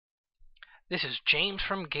This is James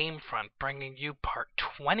from GameFront bringing you part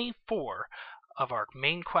 24 of our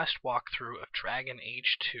main quest walkthrough of Dragon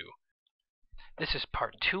Age 2. This is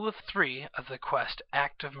part 2 of 3 of the quest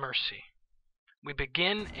Act of Mercy. We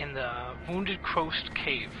begin in the Wounded Coast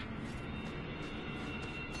Cave.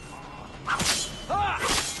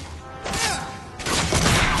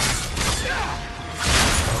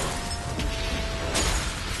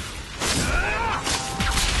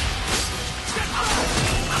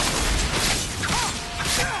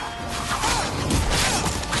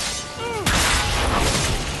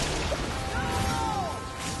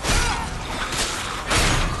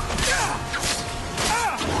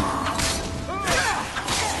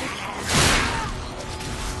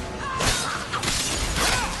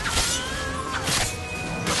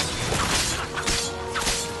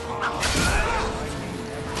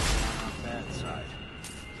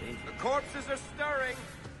 Corpses are stirring!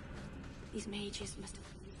 These mages must have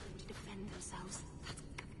learned to defend themselves.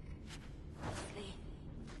 Let's flee.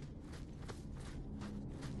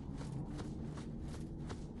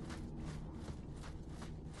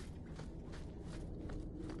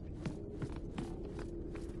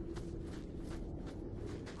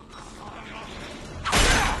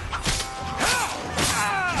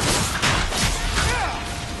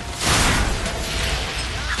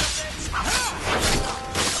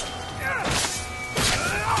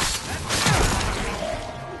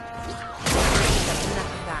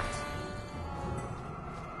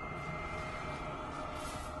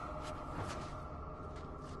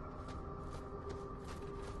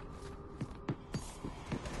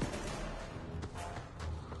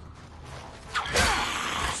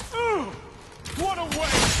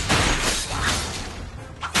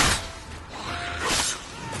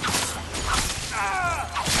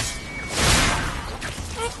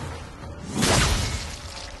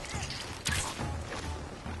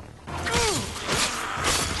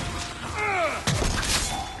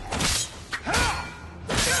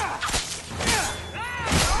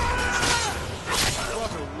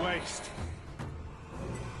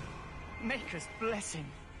 Maker's blessing.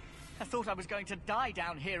 I thought I was going to die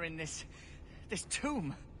down here in this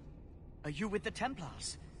tomb. Are you with the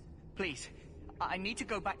Templars? Please, I need to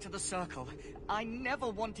go back to the Circle. I never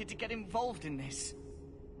wanted to get involved in this.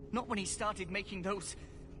 Not when he started making those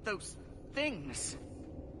things.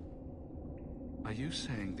 Are you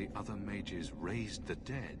saying the other mages raised the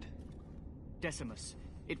dead? Decimus.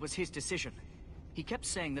 It was his decision. He kept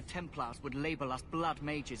saying the Templars would label us blood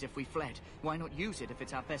mages if we fled. Why not use it if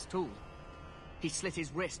it's our best tool? He slit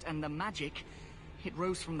his wrist, and the magic, it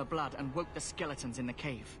rose from the blood and woke the skeletons in the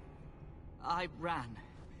cave. I ran.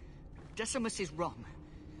 Decimus is wrong.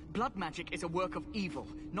 Blood magic is a work of evil,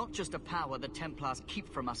 not just a power the Templars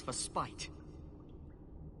keep from us for spite.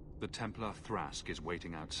 The Templar Thrask is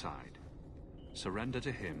waiting outside. Surrender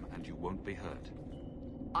to him and you won't be hurt.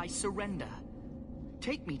 I surrender.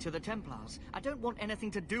 Take me to the Templars. I don't want anything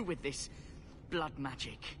to do with this blood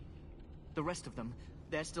magic. The rest of them,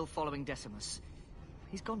 they're still following Decimus.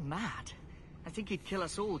 He's gone mad. I think he'd kill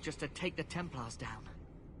us all just to take the Templars down.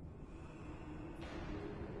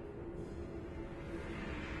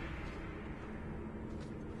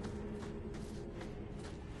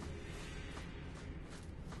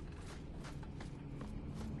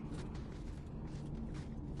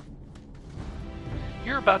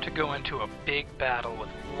 You're about to go into a big battle with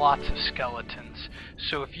lots of skeletons,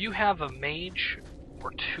 so if you have a mage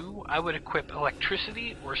or two, I would equip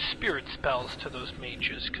electricity or spirit spells to those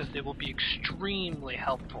mages, because they will be extremely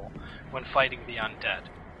helpful when fighting the undead.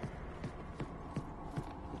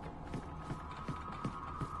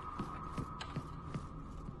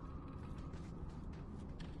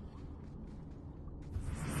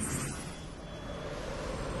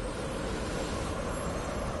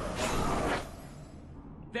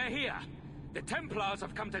 They're here! The Templars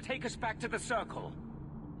have come to take us back to the Circle.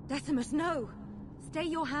 Decimus, no! Stay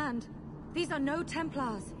your hand. These are no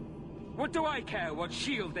Templars. What do I care what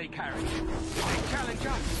shield they carry? If they challenge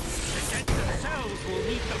us, the dead themselves will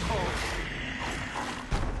lead the cause.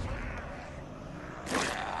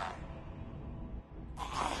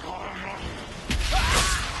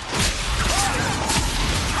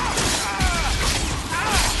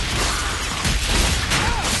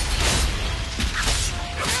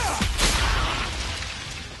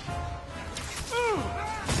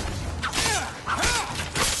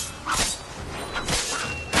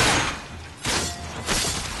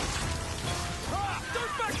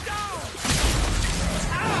 Don't back down!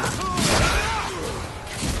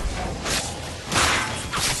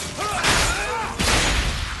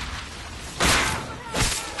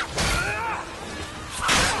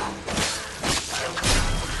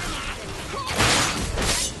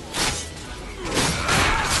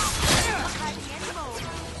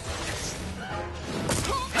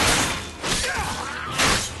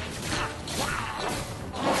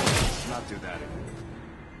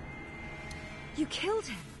 You killed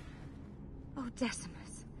him. Oh,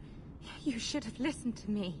 Decimus. You should have listened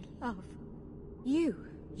to me, love. You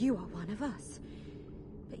are one of us.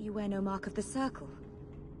 But you wear no mark of the Circle.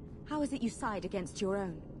 How is it you side against your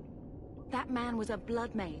own? That man was a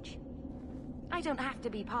blood mage. I don't have to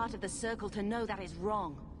be part of the Circle to know that is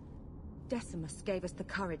wrong. Decimus gave us the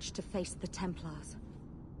courage to face the Templars.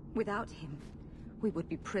 Without him, we would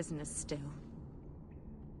be prisoners still.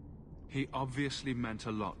 He obviously meant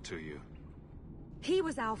a lot to you. He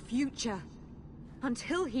was our future.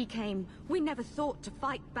 Until he came, we never thought to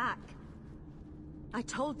fight back. I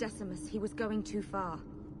told Decimus he was going too far,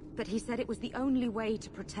 but he said it was the only way to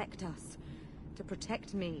protect us. To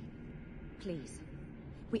protect me. Please,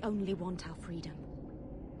 we only want our freedom.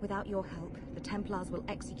 Without your help, the Templars will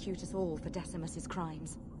execute us all for Decimus's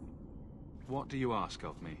crimes. What do you ask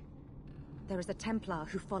of me? There is a Templar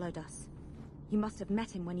who followed us. You must have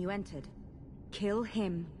met him when you entered. Kill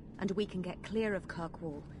him, and we can get clear of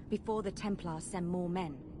Kirkwall before the Templars send more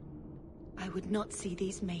men. I would not see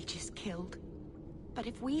these mages killed. But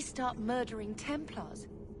if we start murdering Templars,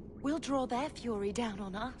 we'll draw their fury down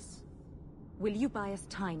on us. Will you buy us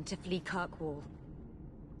time to flee Kirkwall?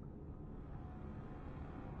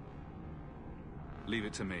 Leave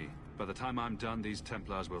it to me. By the time I'm done, these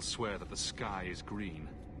Templars will swear that the sky is green.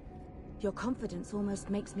 Your confidence almost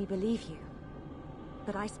makes me believe you.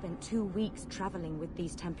 But I spent 2 weeks traveling with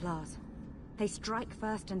these Templars. They strike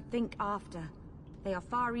first and think after. They are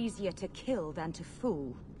far easier to kill than to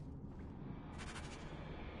fool.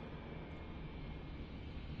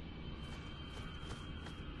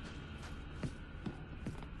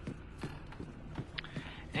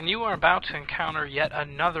 And you are about to encounter yet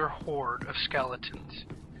another horde of skeletons.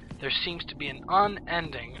 There seems to be an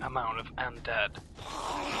unending amount of undead.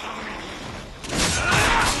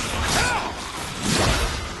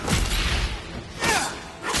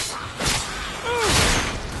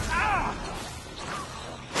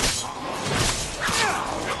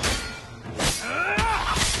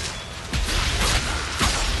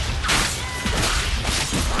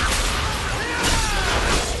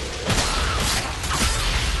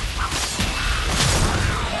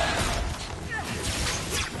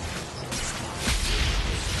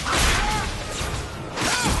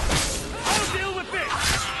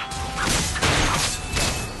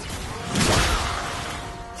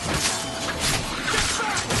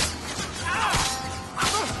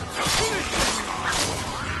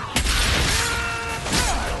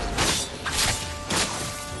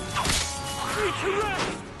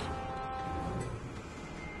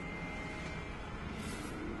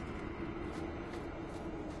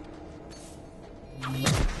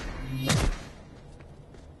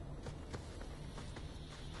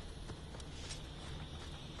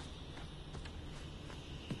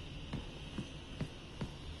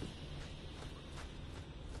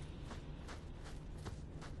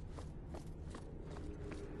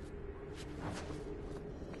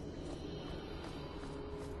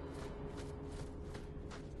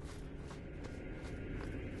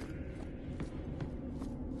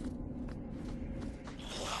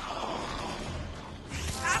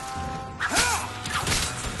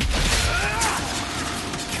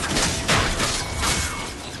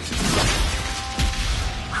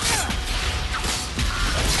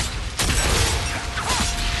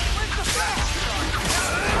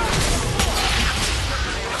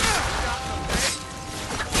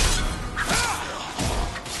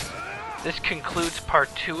 This concludes part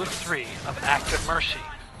 2 of 3 of Act of Mercy.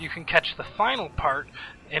 You can catch the final part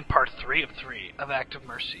in part 3 of 3 of Act of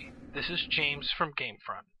Mercy. This is James from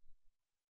GameFront.